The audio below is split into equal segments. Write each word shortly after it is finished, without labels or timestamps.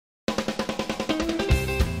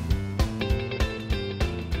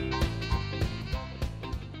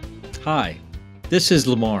Hi, this is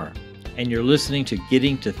Lamar, and you're listening to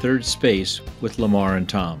Getting to Third Space with Lamar and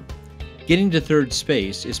Tom. Getting to Third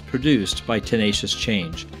Space is produced by Tenacious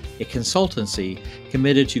Change, a consultancy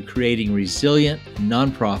committed to creating resilient,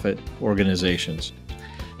 nonprofit organizations.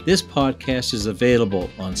 This podcast is available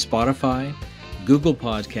on Spotify, Google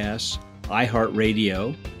Podcasts,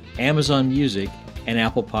 iHeartRadio, Amazon Music, and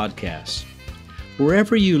Apple Podcasts.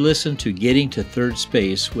 Wherever you listen to Getting to Third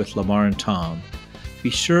Space with Lamar and Tom, be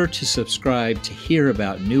sure to subscribe to hear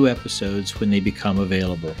about new episodes when they become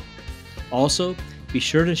available. Also, be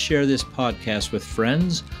sure to share this podcast with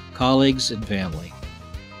friends, colleagues, and family.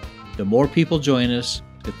 The more people join us,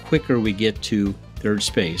 the quicker we get to third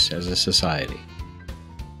space as a society.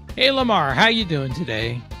 Hey, Lamar, how you doing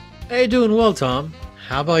today? Hey, doing well, Tom.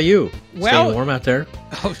 How about you? Well, staying warm out there?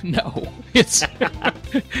 Oh no, it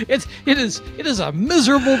is a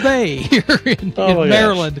miserable day here in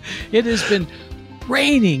Maryland. Gosh. It has been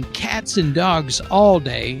raining cats and dogs all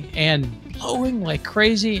day and blowing like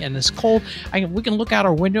crazy, and it's cold. We can look out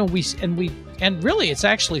our window and really it's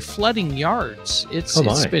actually flooding yards. It's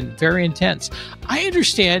been very intense. I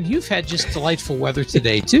understand you've had just delightful weather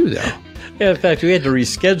today too, though. Yeah, in fact, we had to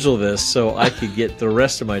reschedule this so I could get the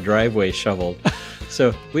rest of my driveway shoveled.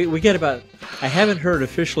 So we get about, I haven't heard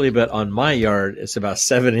officially, but on my yard, it's about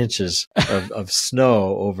 7 inches of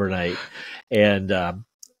snow overnight. And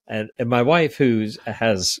my wife, who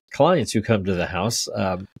has clients who come to the house,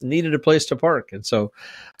 needed a place to park. And so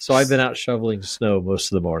I've been out shoveling snow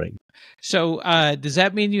most of the morning. So does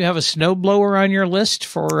that mean you have a snow blower on your list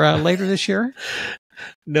for later this year?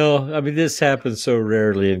 No, I mean, this happens so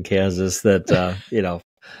rarely in Kansas that,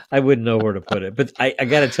 I wouldn't know where to put it. But I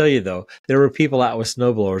got to tell you, though, there were people out with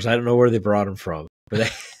snowblowers. I don't know where they brought them from,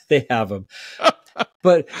 but they have them.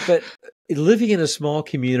 But living in a small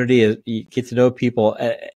community, you get to know people,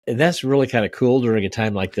 and that's really kind of cool during a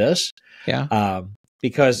time like this. Yeah.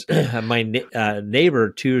 Because my neighbor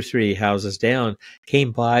 2 or 3 houses down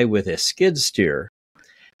came by with a skid steer,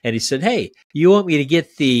 and he said, "Hey, you want me to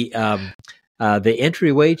get the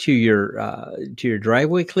entryway to your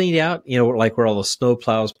driveway cleaned out? You know, like where all the snow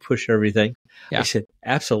plows push everything." Yeah. I said,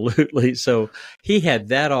 "Absolutely." So he had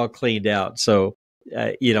that all cleaned out. So,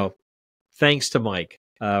 thanks to Mike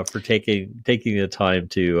for taking the time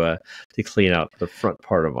to clean out the front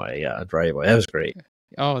part of my driveway. That was great.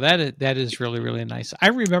 Oh, that is really, really nice. I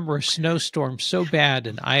remember a snowstorm so bad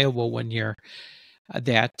in Iowa one year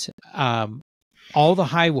that all the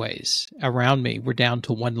highways around me were down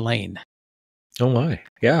to 1 lane. Oh my,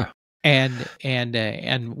 yeah.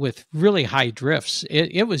 And with really high drifts,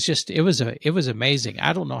 it was amazing.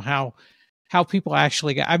 I don't know how people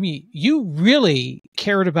actually got. I mean, you really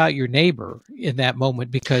cared about your neighbor in that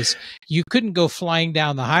moment because you couldn't go flying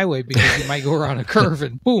down the highway because you might go around a curve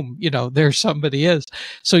and boom, there somebody is.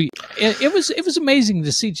 So it was amazing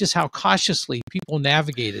to see just how cautiously people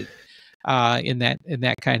navigated in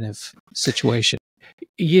that kind of situation.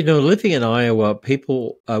 Living in Iowa,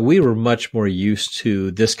 people, we were much more used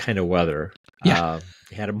to this kind of weather. Yeah.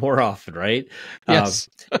 We had it more often, right? Yes.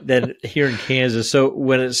 Than here in Kansas. So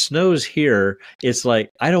when it snows here, it's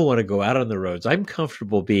like, I don't want to go out on the roads. I'm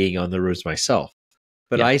comfortable being on the roads myself.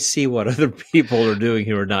 But Yeah. I see what other people are doing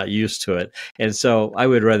who are not used to it. And so I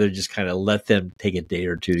would rather just kind of let them take a day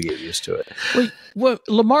or two to get used to it. Well,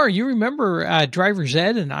 Lamar, you remember driver's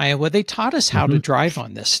ed in Iowa? They taught us how to drive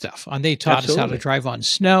on this stuff. They taught us how to drive on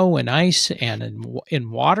snow and ice and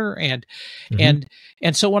in water. And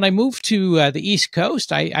so when I moved to the East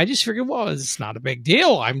Coast, I just figured, well, it's not a big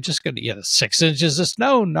deal. I'm just going to get 6 inches of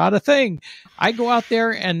snow, not a thing. I go out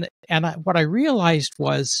there and what I realized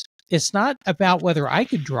was, it's not about whether I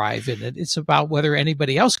could drive in it. It's about whether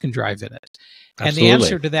anybody else can drive in it. Absolutely. And the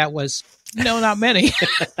answer to that was, no, not many.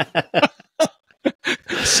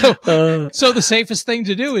 So the safest thing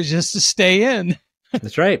to do is just to stay in.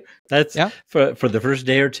 That's right. That's for the first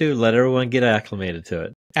day or two, let everyone get acclimated to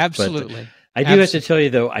it. Absolutely. But I do have to tell you,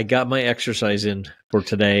 though, I got my exercise in for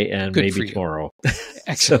today and Good maybe tomorrow.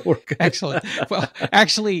 Excellent. So we're good. Excellent. Well,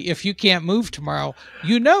 actually, if you can't move tomorrow,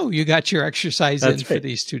 you got your exercise in for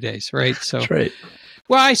these 2 days, right? So, that's right.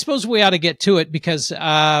 Well, I suppose we ought to get to it because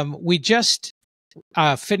we just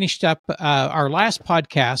finished up our last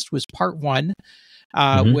podcast was part 1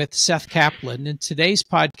 with Seth Kaplan, and today's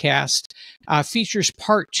podcast features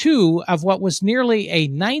part 2 of what was nearly a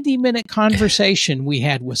 90-minute conversation we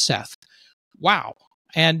had with Seth. Wow.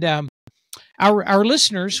 And our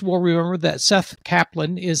listeners will remember that Seth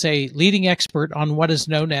Kaplan is a leading expert on what is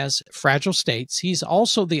known as fragile states. He's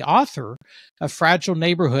also the author of Fragile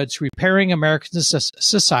Neighborhoods, Repairing American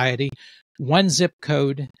Society, One Zip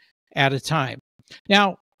Code at a Time.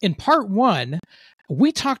 Now, in part 1,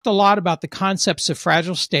 we talked a lot about the concepts of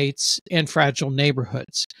fragile states and fragile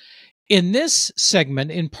neighborhoods. In this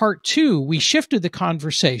segment, in part 2, we shifted the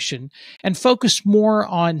conversation and focused more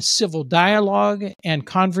on civil dialogue and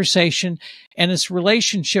conversation and its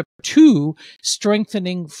relationship to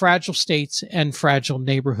strengthening fragile states and fragile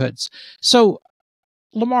neighborhoods. So,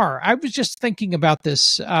 Lamar, I was just thinking about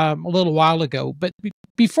this a little while ago, but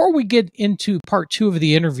before we get into part 2 of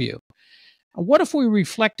the interview, what if we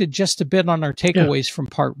reflected just a bit on our takeaways from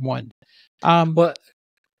part 1? Well,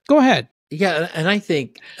 go ahead. Yeah, and I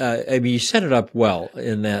think, you set it up well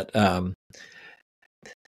in that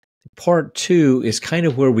part 2 is kind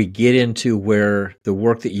of where we get into where the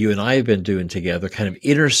work that you and I have been doing together kind of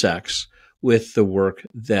intersects with the work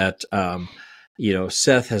that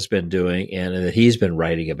Seth has been doing and that he's been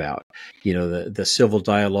writing about. The civil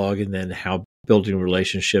dialogue, and then how building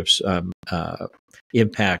relationships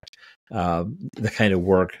impact the kind of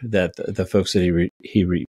work that the folks that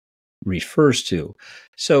he refers to.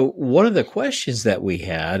 So one of the questions that we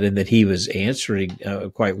had, and that he was answering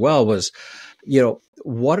quite well, was,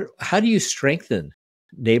 how do you strengthen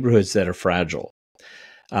neighborhoods that are fragile?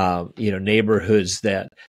 Neighborhoods that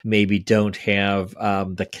maybe don't have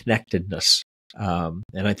the connectedness. And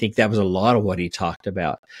I think that was a lot of what he talked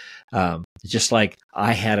about. Just like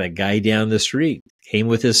I had a guy down the street came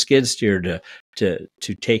with his skid steer to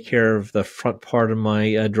take care of the front part of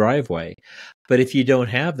my driveway. But if you don't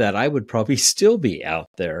have that, I would probably still be out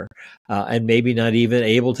there and maybe not even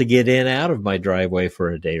able to get in out of my driveway for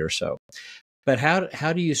a day or so. But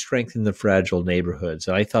how do you strengthen the fragile neighborhoods?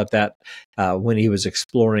 And I thought that when he was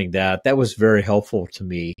exploring that was very helpful to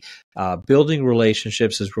me. Building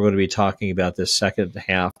relationships, as we're going to be talking about this second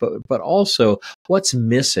half, but also what's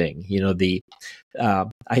missing.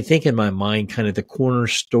 I think in my mind, kind of the corner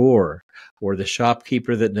store or the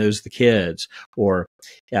shopkeeper that knows the kids, or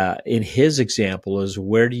in his example is,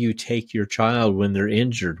 where do you take your child when they're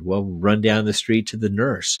injured? Well, run down the street to the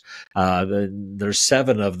nurse. There's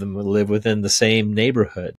 7 of them who live within the same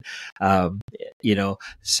neighborhood.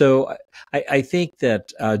 So I think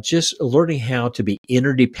that just learning how to be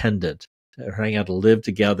interdependent, learning how to live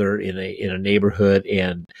together in a neighborhood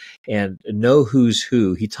and know who's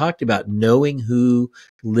who. He talked about knowing who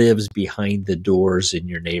lives behind the doors in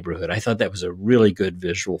your neighborhood. I thought that was a really good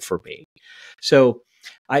visual for me. So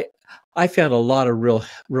I found a lot of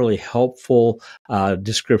really helpful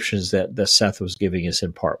descriptions that Seth was giving us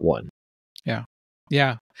in part 1. Yeah.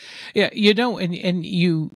 And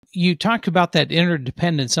you talked about that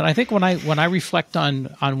interdependence, and I think when I reflect on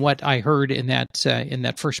what I heard in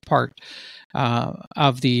that first part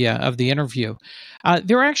of the interview,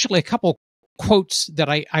 there are actually a couple quotes that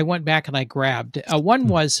I went back and I grabbed. One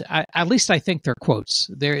was, at least I think they're quotes.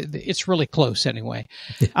 It's really close anyway.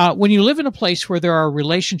 When you live in a place where there are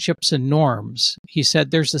relationships and norms, he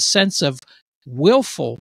said, there's a sense of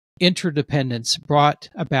willful interdependence brought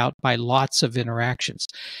about by lots of interactions.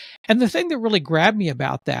 And the thing that really grabbed me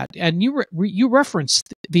about that, and you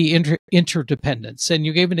referenced the interdependence, and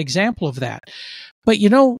you gave an example of that. But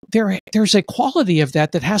there's a quality of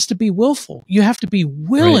that has to be willful. You have to be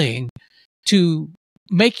willing to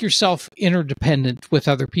make yourself interdependent with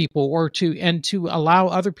other people, or to allow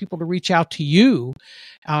other people to reach out to you.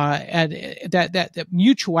 And that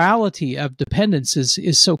mutuality of dependence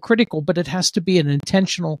is so critical, but it has to be an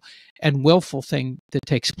intentional and willful thing that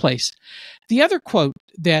takes place. The other quote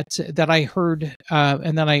that I heard,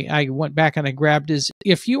 and then I went back and I grabbed, is,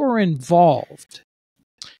 if you are involved,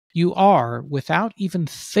 you are, without even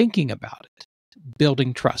thinking about it,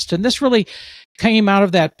 building trust. And this really came out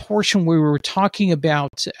of that portion where we were talking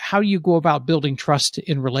about how you go about building trust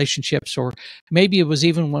in relationships, or maybe it was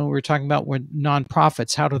even when we were talking about when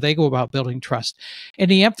nonprofits, how do they go about building trust? And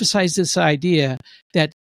he emphasized this idea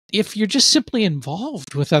that if you're just simply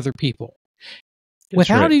involved with other people,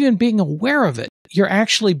 without even being aware of it, you're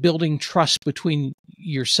actually building trust between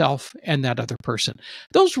yourself and that other person.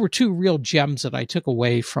 Those were 2 real gems that I took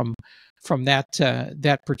away from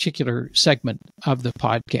that particular segment of the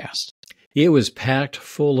podcast. It was packed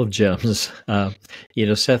full of gems.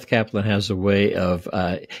 Seth Kaplan has a way of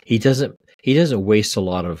he doesn't waste a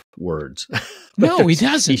lot of words. No, he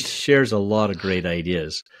doesn't. He shares a lot of great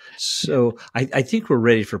ideas. So I think we're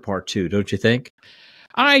ready for part 2, don't you think?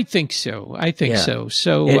 I think so.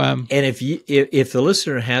 So, and if the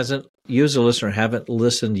listener haven't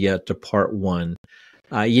listened yet to part 1,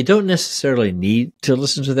 you don't necessarily need to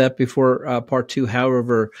listen to that before part 2.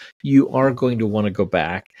 However, you are going to want to go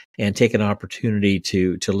back and take an opportunity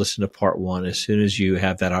to listen to part 1 as soon as you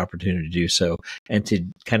have that opportunity to do so, and to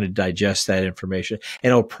kind of digest that information.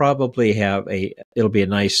 And it'll probably it'll be a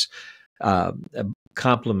nice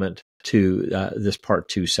complement to this part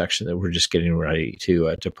 2 section that we're just getting ready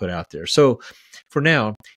to put out there. So for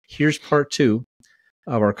now, here's part 2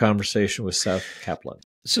 of our conversation with Seth Kaplan.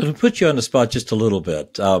 So to put you on the spot just a little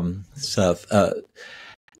bit, Seth,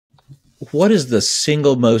 what is the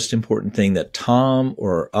single most important thing that Tom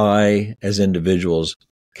or I as individuals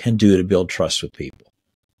can do to build trust with people?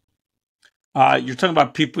 You're talking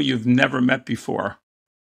about people you've never met before.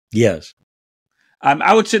 Yes.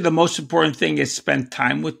 I would say the most important thing is spend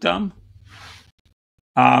time with them.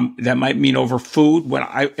 That might mean over food. When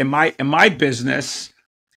in my business,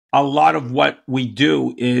 a lot of what we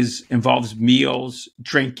do involves meals,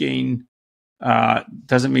 drinking.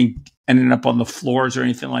 Doesn't mean ending up on the floors or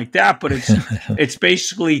anything like that, but it's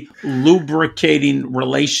basically lubricating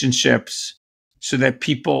relationships so that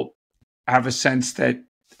people have a sense that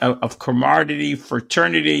of camaraderie,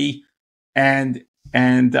 fraternity, and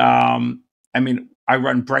I mean, I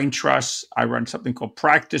run brain trusts. I run something called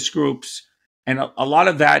practice groups. And a lot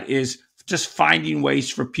of that is just finding ways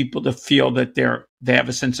for people to feel that they have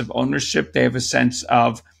a sense of ownership. They have a sense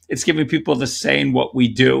of, it's giving people the say in what we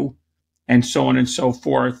do and so on and so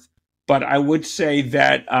forth. But I would say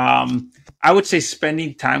that,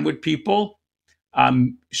 spending time with people,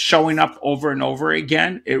 showing up over and over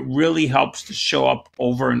again, it really helps to show up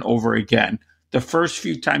over and over again. The first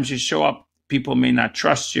few times you show up, people may not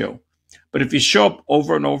trust you. But if you show up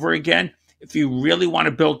over and over again, if you really want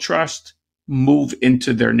to build trust, move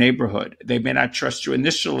into their neighborhood. They may not trust you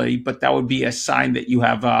initially, but that would be a sign that you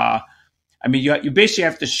have, you basically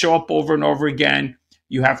have to show up over and over again.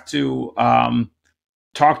 You have to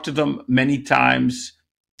talk to them many times.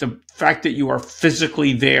 The fact that you are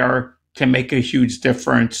physically there can make a huge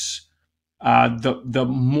difference. The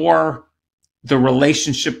more the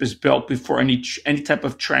relationship is built before any type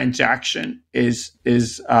of transaction is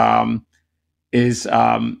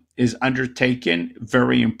undertaken,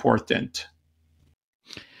 very important.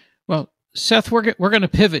 Well, Seth, we're going to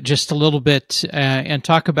pivot just a little bit and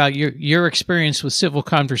talk about your experience with civil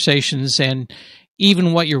conversations and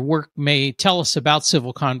even what your work may tell us about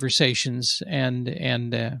civil conversations and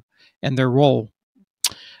their role.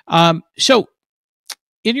 So,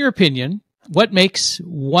 in your opinion, what makes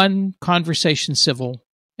one conversation civil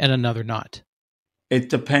and another not? It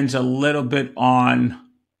depends a little bit on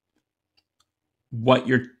what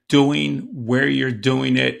you're doing, where you're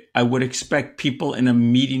doing it. I would expect people in a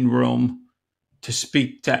meeting room to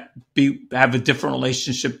have a different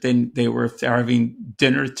relationship than they were if they're having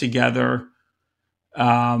dinner together.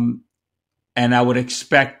 And I would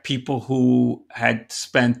expect people who had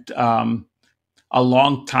spent a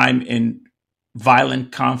long time in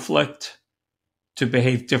violent conflict to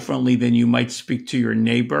behave differently than you might speak to your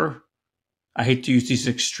neighbor. I hate to use these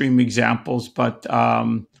extreme examples, but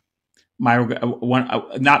not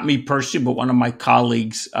me personally, but one of my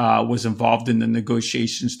colleagues was involved in the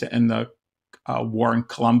negotiations to end the war in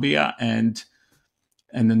Colombia, and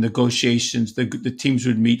the negotiations. The teams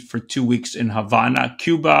would meet for 2 weeks in Havana,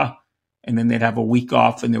 Cuba, and then they'd have a week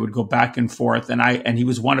off, and they would go back and forth. And he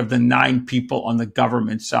was one of the 9 people on the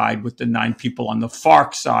government side with the 9 people on the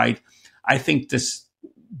FARC side. I think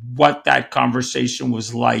what that conversation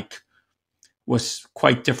was like was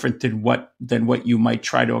quite different than what you might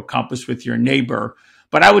try to accomplish with your neighbor.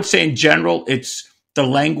 But I would say in general, it's the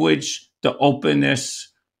language, the openness,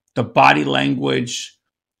 the body language.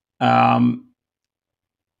 That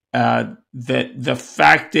the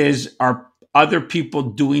fact is, are other people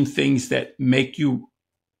doing things that make you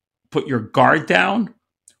put your guard down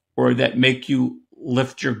or that make you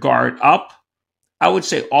lift your guard up? I would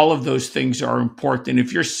say all of those things are important.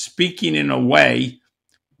 If you're speaking in a way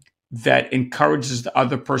that encourages the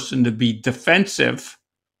other person to be defensive,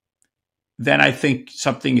 then I think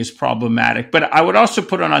something is problematic. But I would also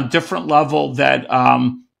put on a different level that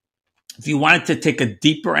if you wanted to take a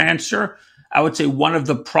deeper answer, I would say one of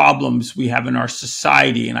the problems we have in our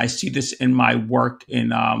society, and I see this in my work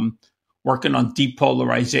in working on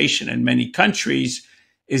depolarization in many countries,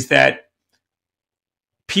 is that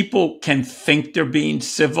people can think they're being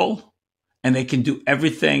civil and they can do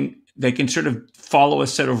everything. They can sort of follow a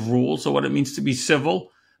set of rules of what it means to be civil,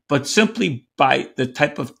 but simply by the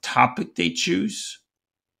type of topic they choose,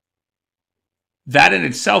 that in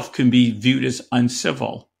itself can be viewed as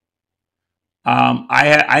uncivil.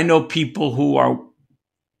 I know people who are,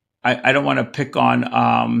 I don't want to pick on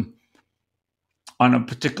a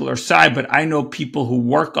particular side, but I know people who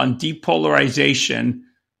work on depolarization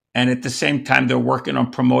and at the same time they're working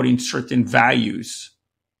on promoting certain values.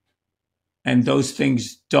 And those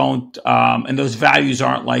things don't, and those values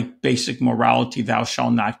aren't like basic morality, thou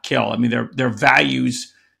shalt not kill. I mean, they're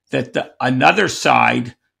values that another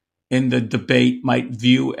side in the debate might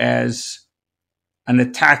view as an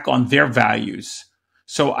attack on their values.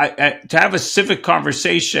 So to have a civic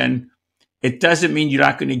conversation, it doesn't mean you're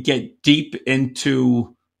not going to get deep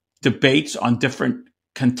into debates on different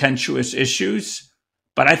contentious issues.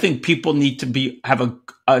 But I think people need to have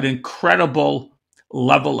an incredible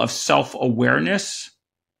level of self-awareness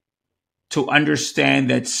to understand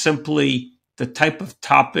that simply the type of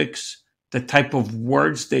topics, the type of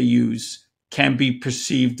words they use can be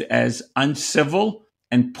perceived as uncivil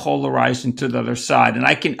and polarizing to the other side. And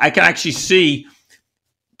I can actually see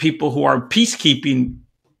people who are peacekeeping,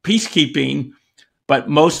 but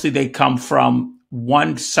mostly they come from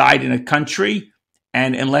one side in a country.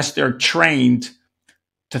 And unless they're trained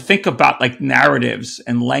to think about like narratives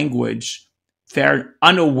and language, they're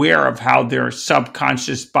unaware of how their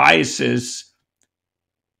subconscious biases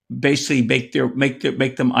basically make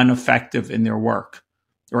them ineffective in their work.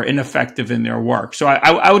 So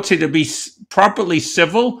I would say to be properly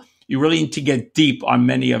civil, you really need to get deep on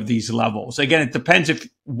many of these levels. Again, it depends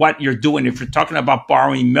what you're doing. If you're talking about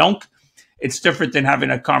borrowing milk, it's different than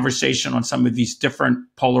having a conversation on some of these different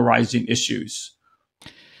polarizing issues.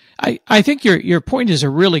 I think your point is a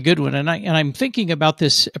really good one, and I'm thinking about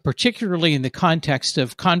this particularly in the context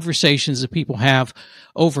of conversations that people have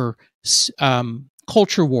over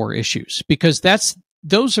culture war issues, because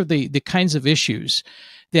those are the kinds of issues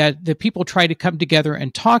that people try to come together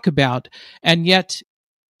and talk about, and yet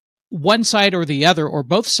one side or the other or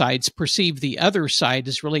both sides perceive the other side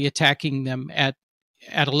as really attacking them at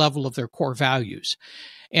a level of their core values.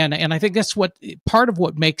 And I think that's part of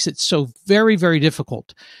what makes it so very, very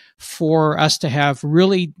difficult for us to have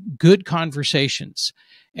really good conversations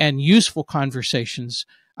and useful conversations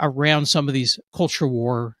around some of these culture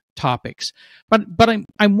war topics. But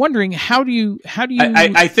I'm wondering, how do you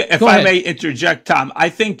if I may interject, Tom, I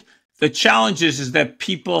think the challenge is that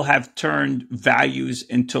people have turned values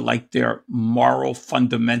into like their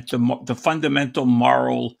the fundamental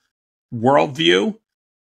moral worldview,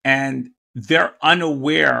 and they're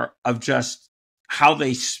unaware of just how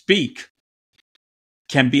they speak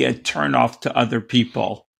can be a turnoff to other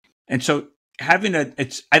people. And so I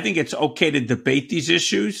think it's okay to debate these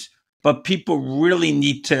issues, but people really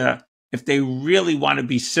need to, if they really want to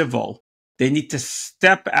be civil, they need to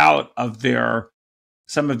step out of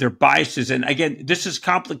some of their biases. And again, this is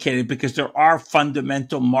complicated because there are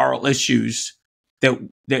fundamental moral issues that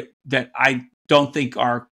I don't think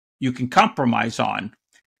you can compromise on.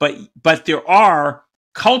 But there are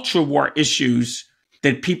culture war issues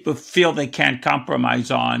that people feel they can't compromise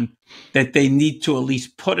on, that they need to at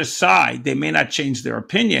least put aside. They may not change their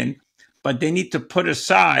opinion, but they need to put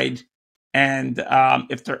aside. And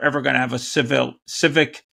if they're ever going to have a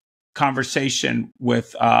civic conversation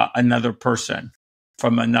with another person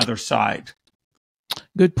from another side.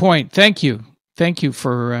 Good point. Thank you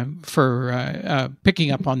for picking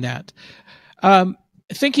up on that.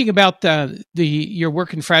 Thinking about your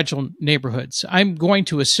work in fragile neighborhoods, I'm going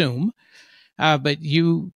to assume, but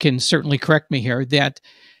you can certainly correct me here, that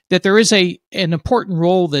there is an important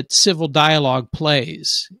role that civil dialogue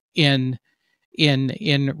plays in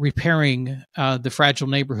repairing the fragile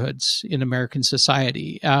neighborhoods in American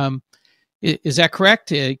society. Is that correct?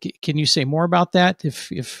 Can you say more about that?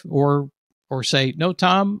 Or say, no,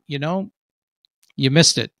 Tom, you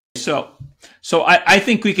missed it. So I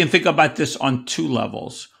think we can think about this on two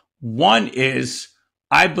levels. One is,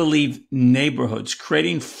 I believe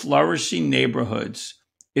creating flourishing neighborhoods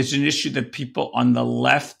is an issue that people on the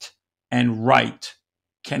left and right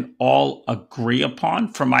can all agree upon.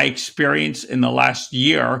 From my experience in the last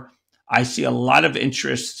year, I see a lot of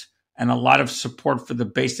interest and a lot of support for the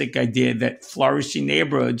basic idea that flourishing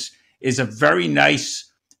neighborhoods is a very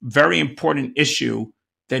nice, very important issue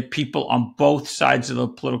that people on both sides of the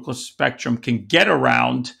political spectrum can get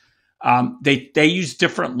around. They use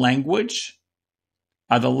different language.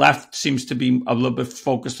 The left seems to be a little bit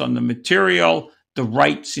focused on the material. The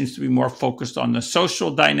right seems to be more focused on the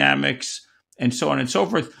social dynamics and so on and so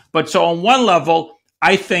forth. But so on one level,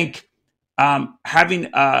 I think having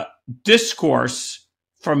a discourse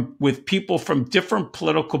with people from different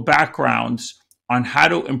political backgrounds on how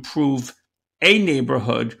to improve a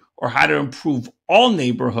neighborhood or how to improve all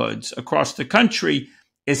neighborhoods across the country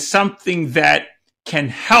is something that can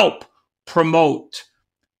help promote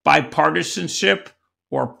bipartisanship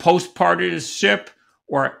or post-partisanship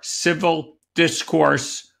or civil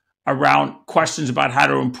discourse around questions about how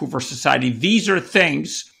to improve our society. These are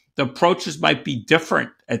things, the approaches might be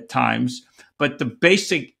different at times, but the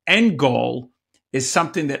basic end goal is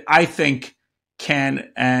something that I think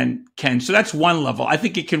can. So that's one level. I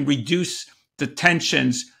think it can reduce the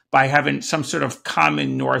tensions by having some sort of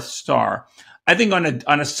common North Star. I think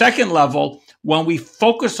on a second level, when we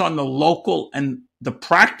focus on the local and the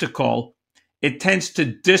practical, it tends to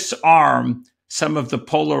disarm some of the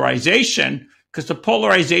polarization, because the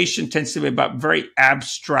polarization tends to be about very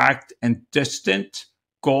abstract and distant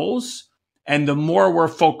goals. And the more we're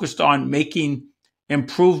focused on making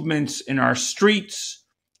improvements in our streets,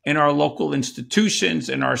 in our local institutions,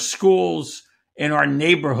 in our schools, in our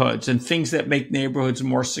neighborhoods, and things that make neighborhoods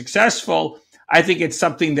more successful, I think it's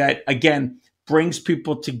something that, again, brings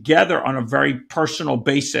people together on a very personal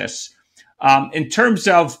basis. In terms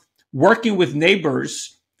of working with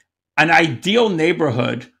neighbors, an ideal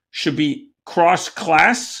neighborhood should be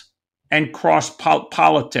cross-class and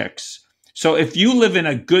cross-politics. So if you live in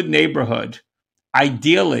a good neighborhood,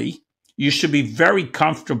 ideally, you should be very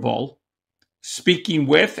comfortable speaking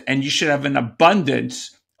with, and you should have an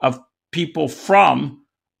abundance of people from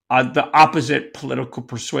the opposite political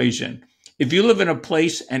persuasion. If you live in a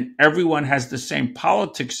place and everyone has the same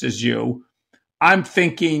politics as you, I'm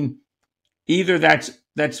thinking either that's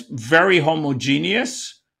very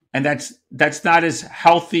homogeneous and that's not as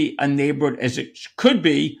healthy a neighborhood as it could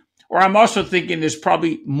be, or I'm also thinking there's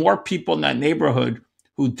probably more people in that neighborhood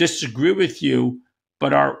who disagree with you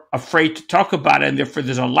but are afraid to talk about it, and therefore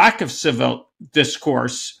there's a lack of civil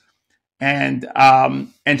discourse. And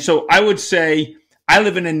so I would say I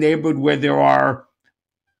live in a neighborhood where there are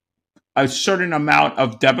a certain amount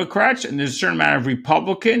of Democrats and there's a certain amount of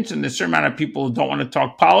Republicans and there's a certain amount of people who don't want to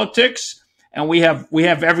talk politics, and we have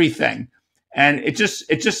everything. And I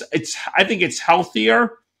think it's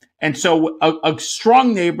healthier. And so a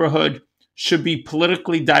strong neighborhood should be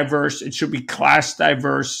politically diverse. It should be class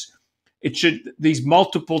diverse. These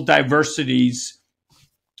multiple diversities,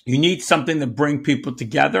 you need something to bring people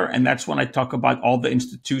together. And that's when I talk about all the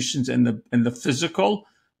institutions and the physical.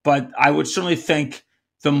 But I would certainly think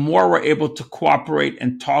the more we're able to cooperate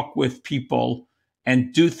and talk with people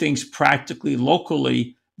and do things practically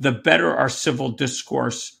locally, the better our civil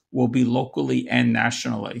discourse will be locally and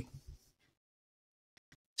nationally.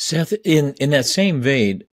 Seth, in that same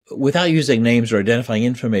vein, without using names or identifying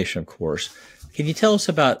information, of course, can you tell us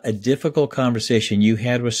about a difficult conversation you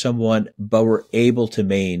had with someone, but were able to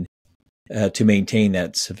maintain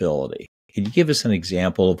that civility? Can you give us an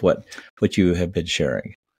example of what you have been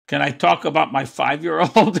sharing? Can I talk about my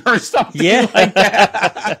 5-year-old or something like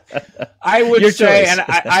that? I would say, and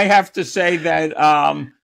I have to say that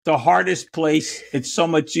the hardest place, it's so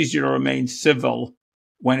much easier to remain civil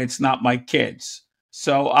when it's not my kids.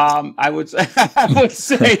 So I would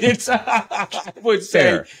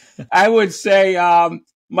say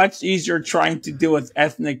much easier trying to deal with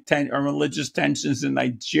ethnic or religious tensions in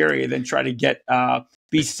Nigeria than try to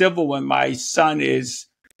be civil when my son is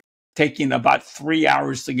taking about 3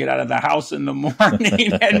 hours to get out of the house in the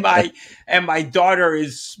morning, and my daughter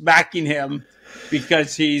is smacking him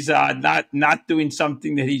because he's not doing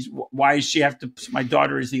something that why does she have to? My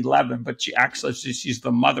daughter is 11, but she acts like she's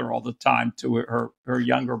the mother all the time to her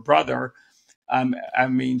younger brother.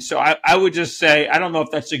 So I would just say, I don't know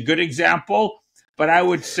if that's a good example, but I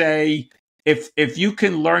would say if you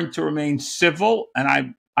can learn to remain civil,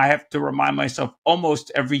 and I have to remind myself almost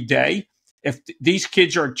every day, if these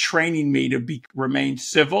kids are training me to remain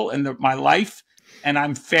civil in my life, and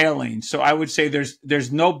I'm failing. So I would say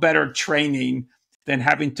there's no better training than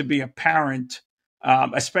having to be a parent,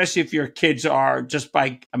 especially if your kids are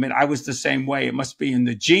I was the same way. It must be in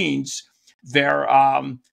the genes. They're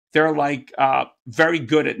like very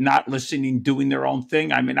good at not listening, doing their own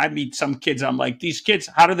thing. I meet some kids, I'm like, these kids,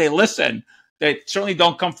 how do they listen? They certainly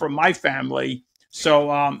don't come from my family. So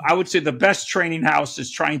I would say the best training house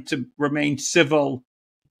is trying to remain civil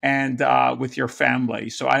and with your family.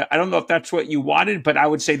 So I don't know if that's what you wanted, but I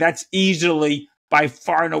would say that's easily by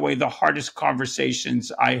far and away the hardest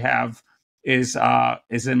conversations I have is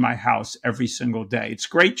in my house every single day. It's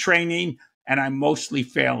great training, and I'm mostly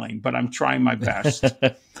failing, but I'm trying my best.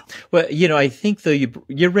 Well, I think though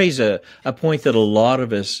you raise a point that a lot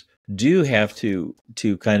of us do have to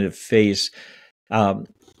kind of face,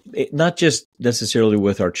 not just necessarily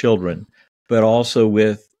with our children, but also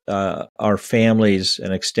with our families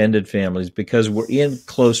and extended families, because we're in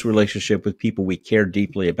close relationship with people we care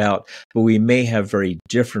deeply about, but we may have very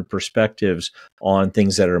different perspectives on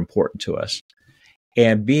things that are important to us.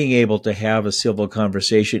 And being able to have a civil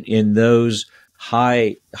conversation in those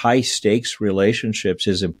high stakes relationships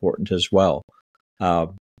is important as well.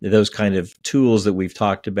 Those kind of tools that we've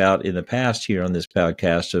talked about in the past here on this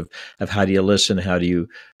podcast of how do you listen, how do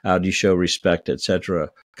you show respect, etc.,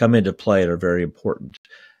 come into play and are very important.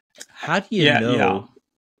 How do you know?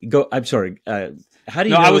 Yeah. I'm sorry. How do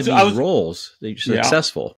you know in these roles that you're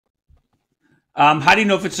successful? How do you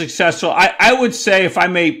know if it's successful? I would say, if I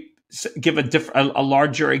may give a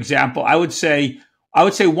larger example, I would say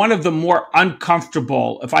one of the more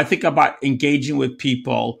uncomfortable, if I think about engaging with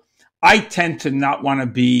people, I tend to not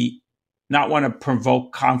want to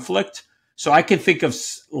provoke conflict. So I can think of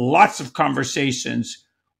lots of conversations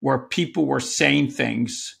where people were saying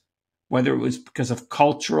things, whether it was because of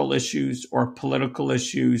cultural issues or political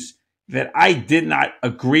issues, that I did not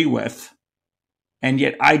agree with. And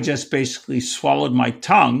yet I just basically swallowed my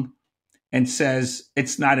tongue and says,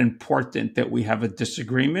 it's not important that we have a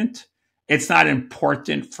disagreement. It's not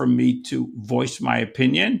important for me to voice my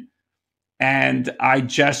opinion. And I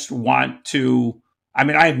just want to, I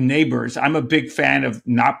have neighbors. I'm a big fan of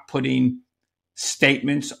not putting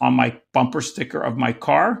statements on my bumper sticker of my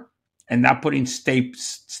car and not putting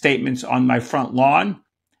statements on my front lawn.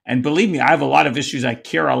 And believe me, I have a lot of issues I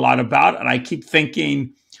care a lot about. And I keep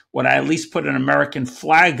thinking, would I at least put an American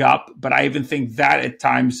flag up? But I even think that at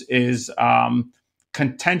times is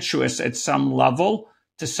contentious at some level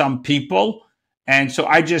to some people. And so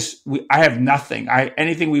I have nothing.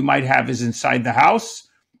 Anything we might have is inside the house,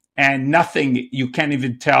 and nothing, you can't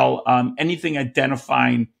even tell anything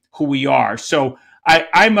identifying who we are. So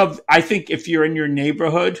I think if you're in your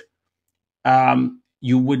neighborhood,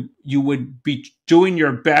 you would be doing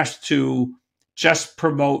your best to just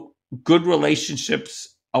promote good relationships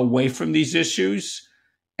away from these issues.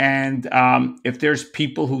 And if there's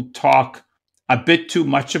people who talk a bit too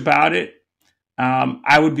much about it,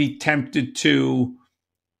 I would be tempted to,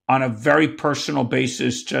 on a very personal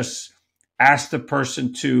basis, just ask the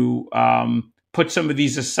person to put some of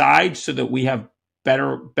these aside so that we have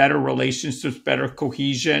better relationships, better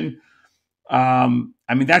cohesion.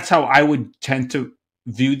 That's how I would tend to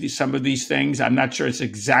view some of these things. I'm not sure it's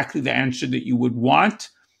exactly the answer that you would want,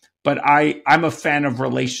 but I'm a fan of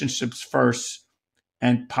relationships first,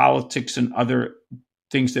 and politics and other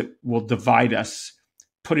things that will divide us,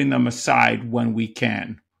 putting them aside when we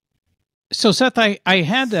can. So, Seth, I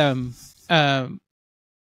had a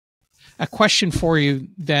question for you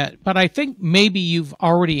but I think maybe you've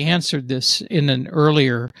already answered this in an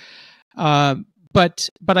earlier. But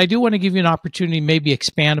I do want to give you an opportunity to maybe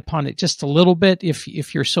expand upon it just a little bit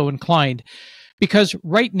if you're so inclined, because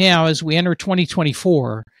right now, as we enter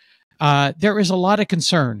 2024, there is a lot of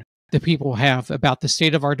concern that people have about the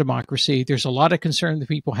state of our democracy. There's a lot of concern that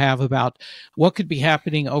people have about what could be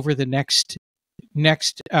happening over the next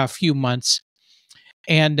few months,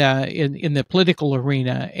 and in the political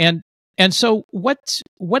arena. And so,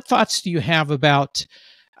 what thoughts do you have about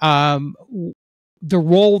the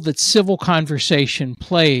role that civil conversation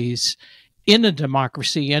plays in a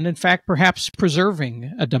democracy, and in fact, perhaps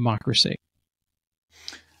preserving a democracy?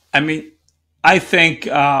 I think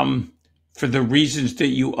for the reasons that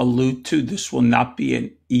you allude to, this will not be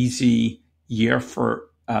an easy year for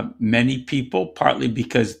many people, partly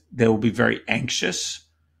because they will be very anxious.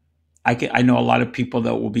 I know a lot of people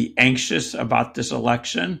that will be anxious about this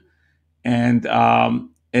election, and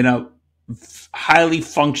in a highly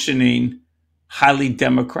functioning, highly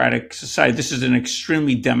democratic society. This is an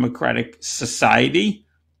extremely democratic society.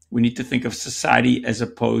 We need to think of society as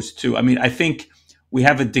opposed to, I think we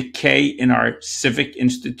have a decay in our civic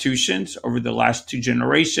institutions over the last 2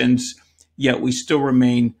 generations, yet we still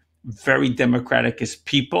remain very democratic as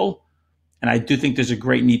people. And I do think there's a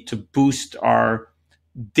great need to boost the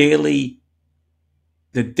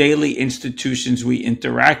daily institutions we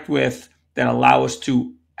interact with that allow us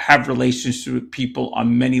to have relationships with people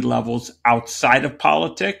on many levels outside of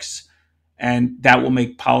politics. And that will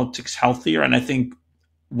make politics healthier. And I think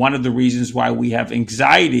one of the reasons why we have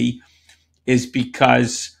anxiety is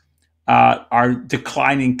because our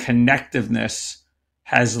declining connectiveness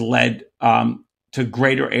has led to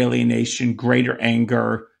greater alienation, greater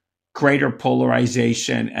anger, greater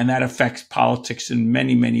polarization, and that affects politics in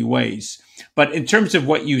many, many ways. But in terms of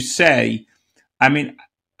what you say,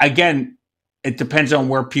 again, it depends on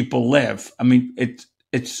where people live.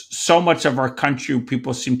 It's so much of our country,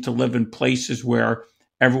 people seem to live in places where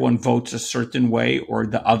everyone votes a certain way or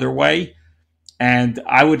the other way. And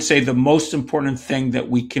I would say the most important thing that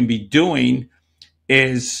we can be doing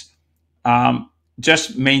is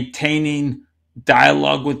just maintaining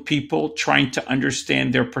dialogue with people, trying to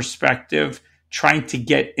understand their perspective, trying to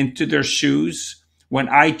get into their shoes. When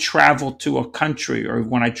I travel to a country, or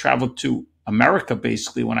when I travel to America,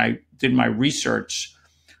 basically, when I did my research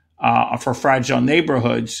for fragile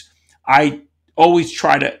neighborhoods, I always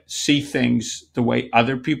try to see things the way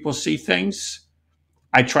other people see things.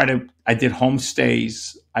 I did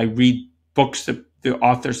homestays. I read books that the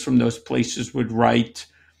authors from those places would write.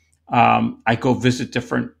 I go visit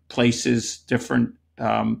different places, different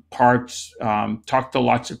parts, talk to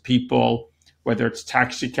lots of people, whether it's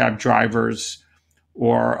taxi cab drivers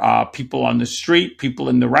or people on the street, people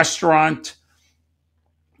in the restaurant,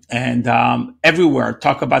 and everywhere.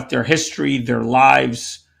 Talk about their history, their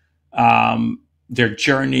lives, their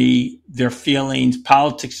journey, their feelings.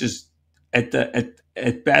 Politics is at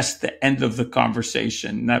best the end of the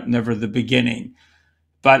conversation, never the beginning.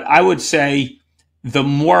 But I would say the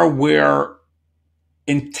more we're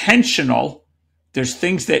intentional, there's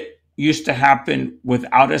things that used to happen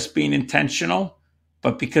without us being intentional,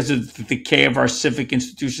 but because of the decay of our civic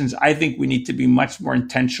institutions, I think we need to be much more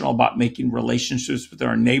intentional about making relationships with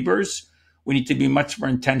our neighbors. We need to be much more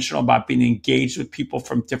intentional about being engaged with people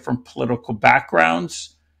from different political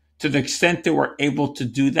backgrounds. To the extent that we're able to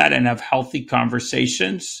do that and have healthy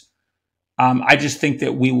conversations, I just think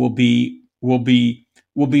that we will be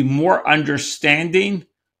more understanding,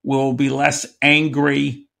 we'll be less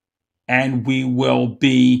angry, and we will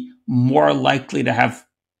be more likely to have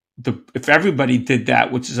if everybody did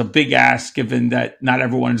that, which is a big ask given that not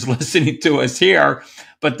everyone is listening to us here,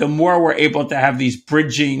 but the more we're able to have these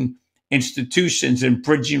bridging institutions and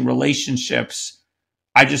bridging relationships,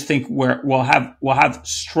 I just think we'll have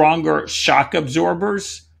stronger shock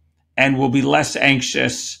absorbers, and we'll be less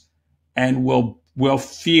anxious, and we'll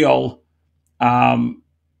feel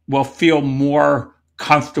more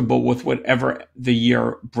comfortable with whatever the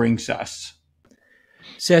year brings us.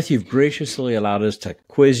 Seth, you've graciously allowed us to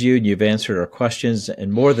quiz you, and you've answered our questions,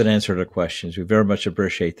 and more than answered our questions. We very much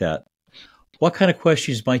appreciate that. What kind of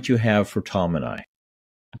questions might you have for Tom and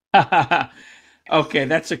I? Okay,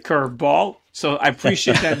 that's a curveball. So I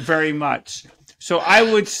appreciate that very much. So I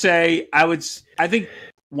would say, I think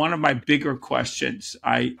one of my bigger questions,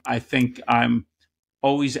 I think I'm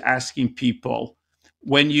always asking people,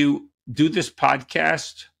 when you do this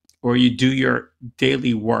podcast or you do your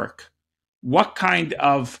daily work, what kind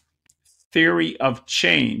of theory of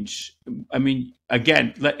change? I mean,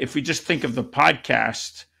 again, if we just think of the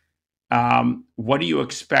podcast, what do you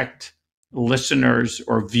expect listeners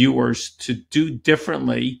or viewers to do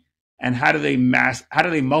differently, and how do they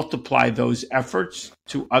multiply those efforts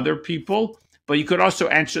to other people? But you could also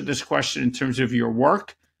answer this question in terms of your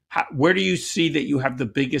work. Where do you see that you have the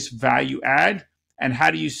biggest value add, and how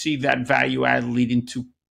do you see that value add leading to,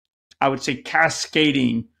 I would say,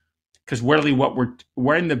 cascading? Because really what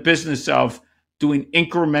we're in the business of doing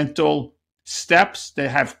incremental steps that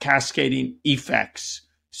have cascading effects.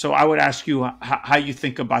 So I would ask you how you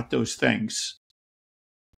think about those things.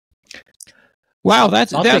 Wow,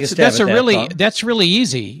 that's really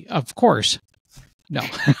easy. Of course, no.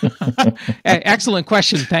 Excellent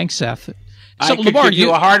question. Thanks, Seth. So, I could give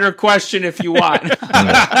you a harder question if you want.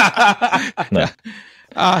 No,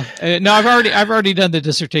 I've already done the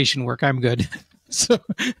dissertation work. I'm good. So,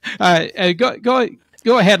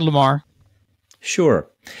 go ahead, Lamar. Sure.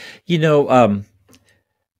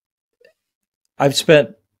 I've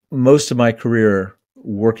spent most of my career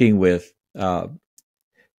working with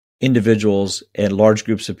individuals and large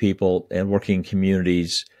groups of people and working in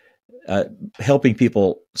communities, helping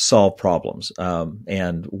people solve problems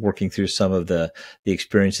and working through some of the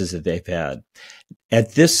experiences that they've had.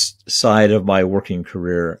 At this side of my working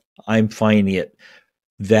career, I'm finding it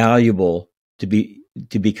valuable to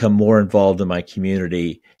become more involved in my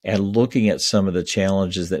community and looking at some of the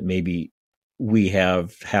challenges that maybe we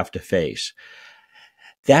have to face.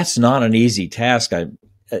 That's not an easy task.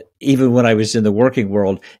 Even when I was in the working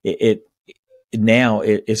world, it's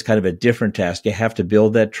kind of a different task. You have to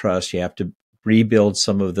build that trust. You have to rebuild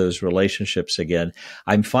some of those relationships again.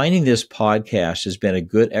 I'm finding this podcast has been a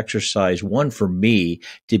good exercise, one for me,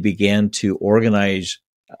 to begin to organize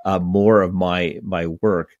more of my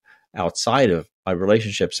work outside of my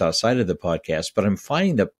relationships outside of the podcast. But I'm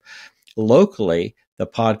finding that locally, the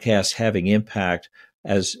podcast having impact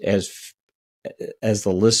as the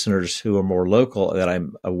listeners who are more local that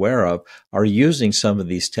I'm aware of are using some of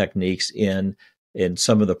these techniques in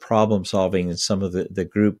some of the problem solving and some of the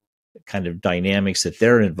group kind of dynamics that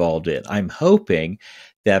they're involved in. I'm hoping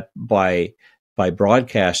that by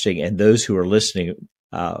broadcasting, and those who are listening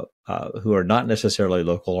who are not necessarily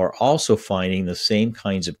local are also finding the same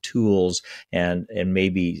kinds of tools and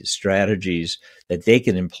maybe strategies that they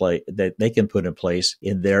can put in place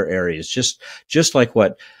in their areas, just like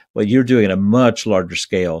what you're doing at a much larger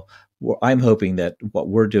scale. I'm hoping that what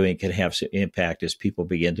we're doing can have some impact as people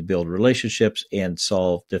begin to build relationships and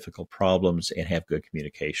solve difficult problems and have good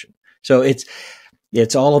communication. So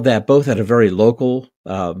it's all of that, both at a very local,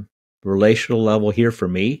 relational level here for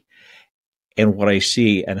me, and what I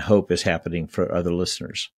see and hope is happening for other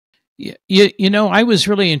listeners. I was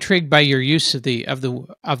really intrigued by your use of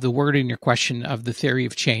the word in your question of the theory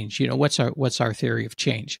of change. What's our theory of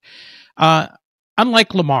change?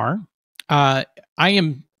 Unlike Lamar, I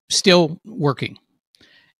am still working,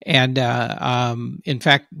 and in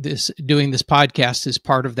fact, doing this podcast is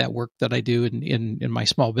part of that work that I do in my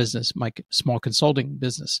small business, my small consulting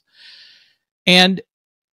business. And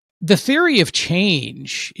the theory of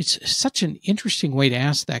change, it's such an interesting way to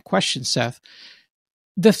ask that question, Seth.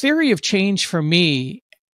 The theory of change for me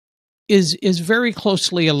is very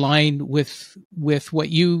closely aligned with what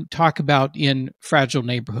you talk about in Fragile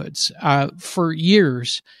Neighborhoods. For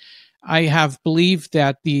years, I have believed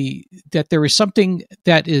that there is something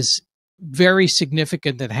that is very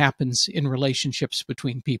significant that happens in relationships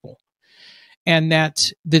between people, and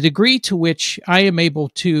that the degree to which I am able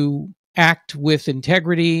to act with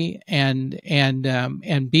integrity and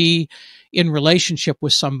be in relationship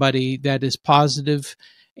with somebody that is positive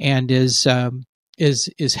and is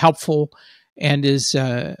helpful and is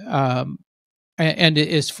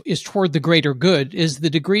toward the greater good, is the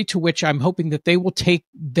degree to which I'm hoping that they will take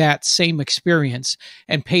that same experience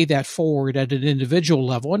and pay that forward at an individual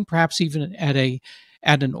level and perhaps even at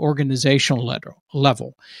an organizational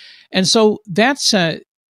level. And so that's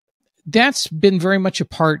been very much a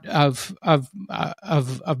part of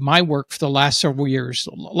my work for the last several years.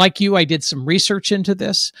 Like you, I did some research into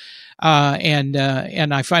this, and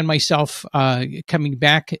I find myself coming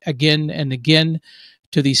back again and again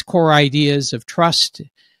to these core ideas of trust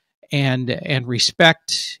and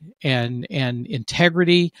respect and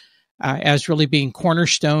integrity as really being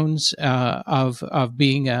cornerstones of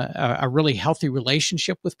being a really healthy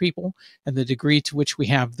relationship with people, and the degree to which we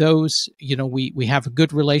have those. We have a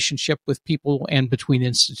good relationship with people and between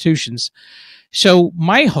institutions. So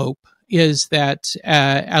my hope is that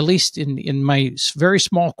at least in my very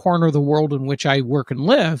small corner of the world in which I work and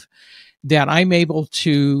live, that I'm able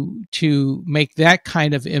to make that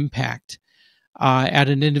kind of impact at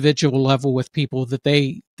an individual level with people, that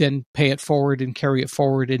they then pay it forward and carry it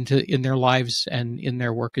forward in their lives and in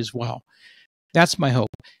their work as well. That's my hope.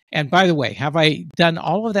 And by the way, have I done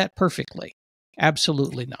all of that perfectly?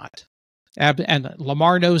 Absolutely not. And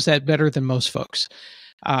Lamar knows that better than most folks.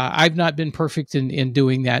 I've not been perfect in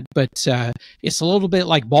doing that, but it's a little bit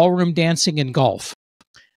like ballroom dancing and golf.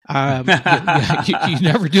 You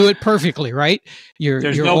never do it perfectly, right?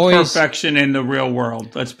 There's no perfection in the real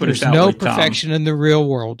world. Let's put it that way, Tom. There's no perfection in the real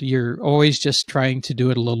world. You're always just trying to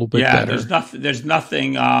do it a little bit better. There's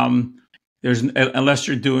nothing. Unless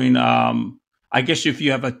you're doing. I guess if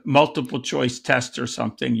you have a multiple choice test or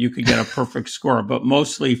something, you could get a perfect score. But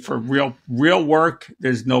mostly for real work,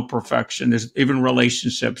 there's no perfection. There's even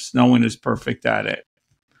relationships. No one is perfect at it.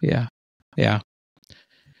 Yeah.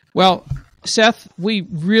 Well, Seth, we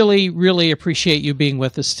really, really appreciate you being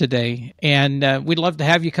with us today, and we'd love to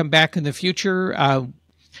have you come back in the future.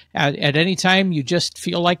 At any time you just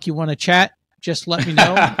feel like you want to chat, just let me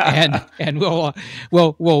know, and we'll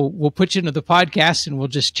put you into the podcast and we'll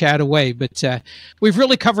just chat away. But we've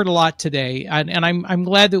really covered a lot today, and I'm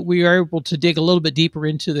glad that we are able to dig a little bit deeper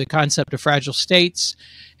into the concept of fragile states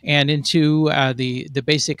and into the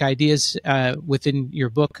basic ideas within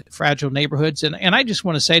your book, Fragile Neighborhoods. And I just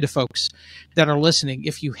want to say to folks that are listening,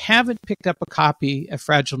 if you haven't picked up a copy of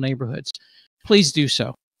Fragile Neighborhoods, please do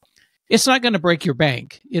so. It's not going to break your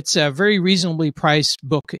bank. It's a very reasonably priced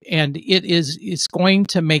book, and it's going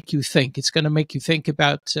to make you think. It's going to make you think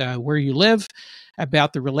about where you live,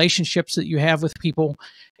 about the relationships that you have with people,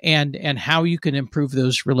 and how you can improve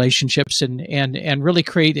those relationships and really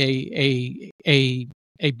create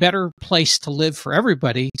a better place to live for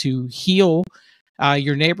everybody, to heal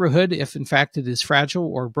your neighborhood if in fact it is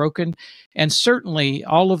fragile or broken. And certainly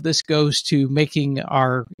all of this goes to making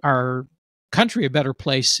our country a better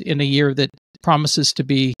place in a year that promises to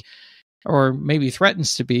be, or maybe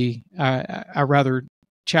threatens to be, a rather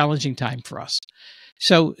challenging time for us.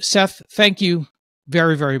 So Seth, thank you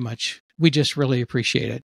very, very much. We just really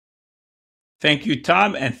appreciate it. Thank you,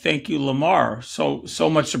 Tom, and thank you, Lamar. So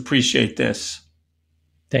much appreciate this.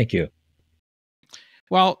 Thank you.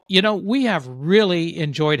 Well, we have really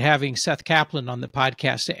enjoyed having Seth Kaplan on the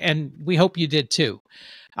podcast, and we hope you did too.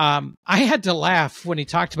 I had to laugh when he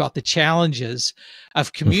talked about the challenges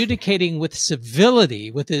of communicating with civility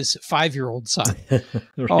with his 5-year-old son. Right.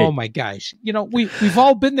 Oh my gosh. We've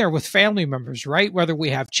all been there with family members, right? Whether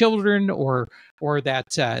we have children or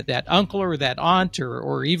that uncle or that aunt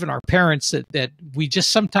or even our parents that we just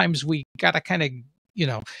sometimes we got to kind of,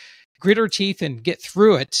 grit our teeth and get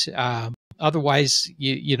through it. Otherwise,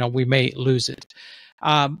 we may lose it.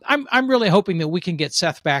 I'm really hoping that we can get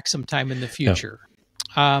Seth back sometime in the future.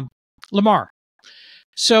 Lamar,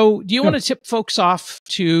 So do you want to tip folks off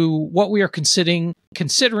to what we are considering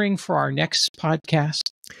for our next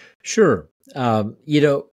podcast? Sure.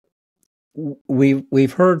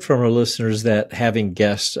 We've heard from our listeners that having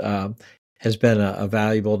guests has been a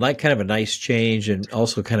valuable, not kind of a nice change, and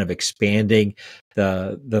also kind of expanding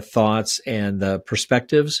the thoughts and the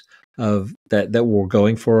perspectives of that we're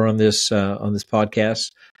going for on this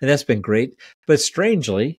podcast, and that's been great. But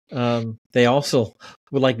strangely, they also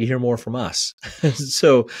would like to hear more from us.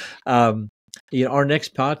 So, our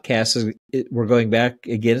next podcast we're going back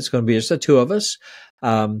again. It's going to be just the two of us.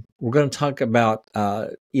 We're going to talk about,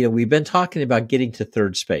 we've been talking about getting to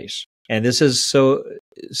third space, and this is so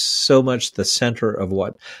much the center of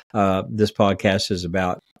what this podcast is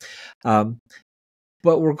about. But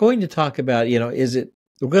we're going to talk about,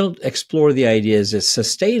 we're going to explore the idea, is it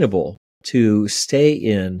sustainable to stay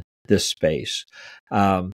in this space?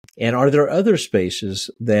 And are there other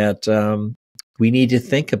spaces that we need to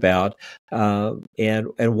think about, and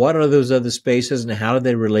what are those other spaces, and how do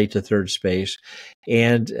they relate to third space?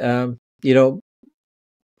 And we're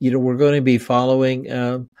going to be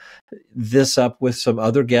following this up with some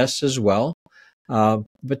other guests as well.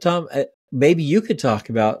 But Tom, maybe you could talk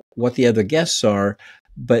about what the other guests are.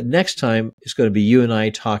 But next time it's going to be you and I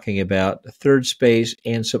talking about third space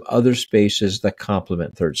and some other spaces that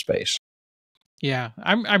complement third space. Yeah,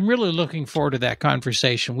 I'm really looking forward to that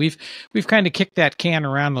conversation. We've kind of kicked that can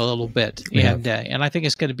around a little bit, and I think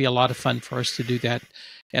it's going to be a lot of fun for us to do that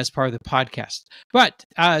as part of the podcast. But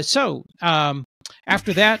after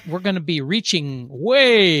that, we're going to be reaching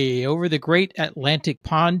way over the great Atlantic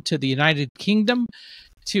pond to the United Kingdom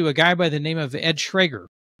to a guy by the name of Ed Schrager.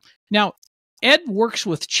 Now, Ed works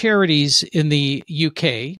with charities in the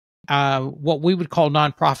UK, what we would call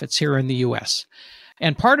nonprofits here in the US.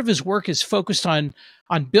 And part of his work is focused on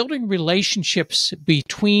building relationships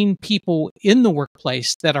between people in the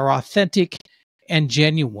workplace that are authentic and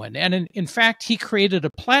genuine. And in fact, he created a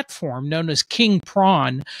platform known as King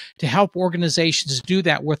Prawn to help organizations do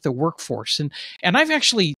that with the workforce. And I've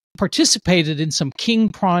actually participated in some King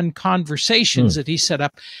Prawn conversations that he set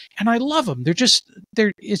up, and I love them.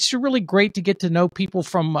 It's really great to get to know people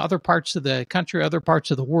from other parts of the country, other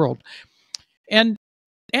parts of the world. And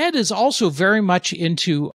Ed is also very much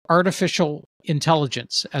into artificial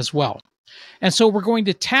intelligence as well. And so we're going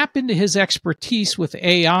to tap into his expertise with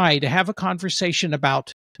AI to have a conversation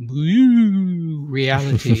about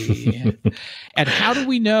reality. And how do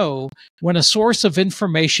we know when a source of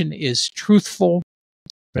information is truthful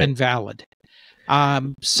and valid?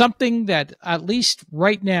 Something that, at least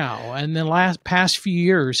right now and the past few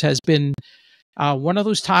years, has been one of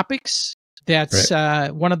those topics that's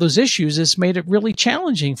one of those issues that's made it really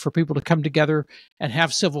challenging for people to come together and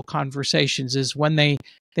have civil conversations, is when they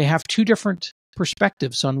have two different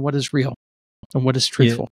perspectives on what is real and what is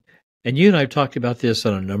truthful. Yeah. And you and I have talked about this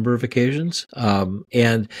on a number of occasions,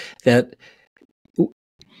 and that,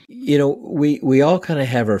 we all kind of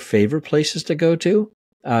have our favorite places to go to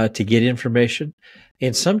get information.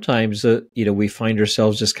 And sometimes, we find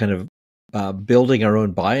ourselves just kind of building our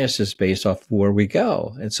own biases based off where we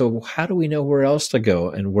go. And so how do we know where else to go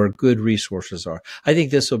and where good resources are? I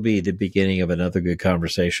think this will be the beginning of another good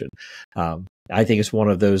conversation. I think it's one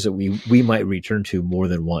of those that we might return to more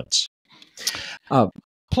than once.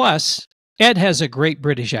 Plus, Ed has a great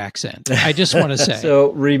British accent, I just want to say.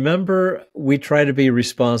 So remember, we try to be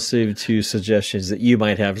responsive to suggestions that you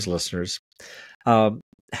might have as listeners.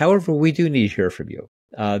 However, we do need to hear from you.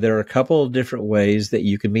 There are a couple of different ways that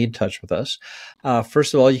you can be in touch with us.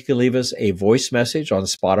 First of all, you can leave us a voice message on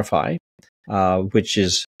Spotify, which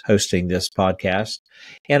is hosting this podcast.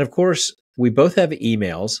 And of course, we both have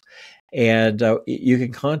emails, and you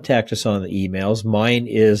can contact us on the emails. Mine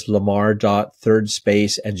is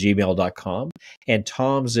lamar.thirdspace@gmail.com, and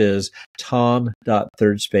Tom's is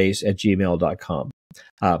tom.thirdspace@gmail.com.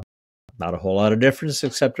 Not a whole lot of difference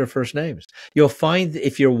except our first names. You'll find,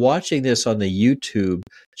 if you're watching this on the YouTube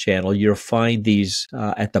channel, you'll find these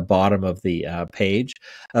at the bottom of the page.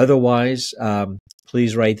 Otherwise,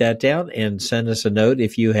 please write that down and send us a note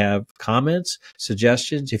if you have comments,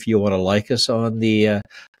 suggestions. If you want to like us on the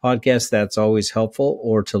podcast, that's always helpful,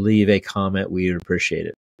 or to leave a comment, we would appreciate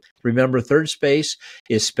it. Remember, third space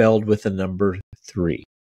is spelled with the number 3.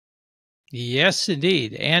 Yes,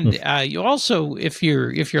 indeed. And you also, if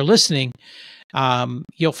you're listening,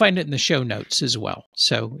 you'll find it in the show notes as well.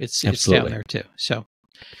 So it's down there too. So,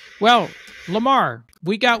 well, Lamar,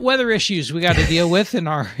 we got weather issues we got to deal with in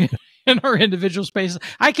our individual spaces.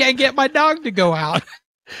 I can't get my dog to go out.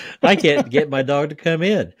 I can't get my dog to come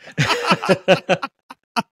in.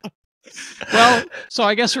 Well, so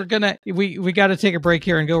I guess we got to take a break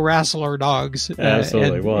here and go wrestle our dogs.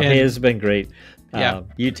 Absolutely. Hey, it's been great. Yeah.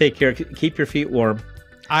 You take care. Keep your feet warm.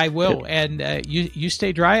 I will. And you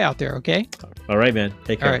stay dry out there, okay? All right, man.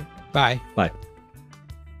 Take care. All right. Bye. Bye.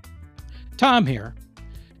 Tom here.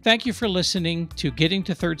 Thank you for listening to Getting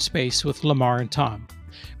to Third Space with Lamar and Tom.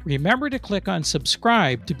 Remember to click on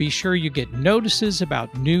subscribe to be sure you get notices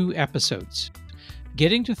about new episodes.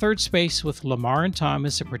 Getting to Third Space with Lamar and Tom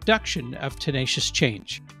is a production of Tenacious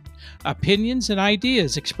Change. Opinions and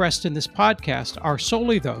ideas expressed in this podcast are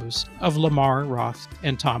solely those of Lamar Roth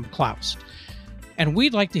and Tom Klaus. And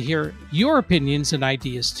we'd like to hear your opinions and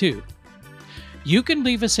ideas too. You can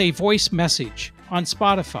leave us a voice message on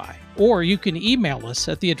Spotify, or you can email us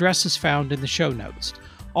at the addresses found in the show notes.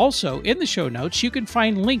 Also, in the show notes, you can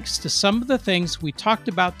find links to some of the things we talked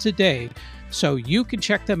about today so you can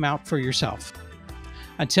check them out for yourself.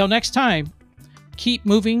 Until next time, keep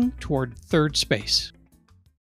moving toward third space.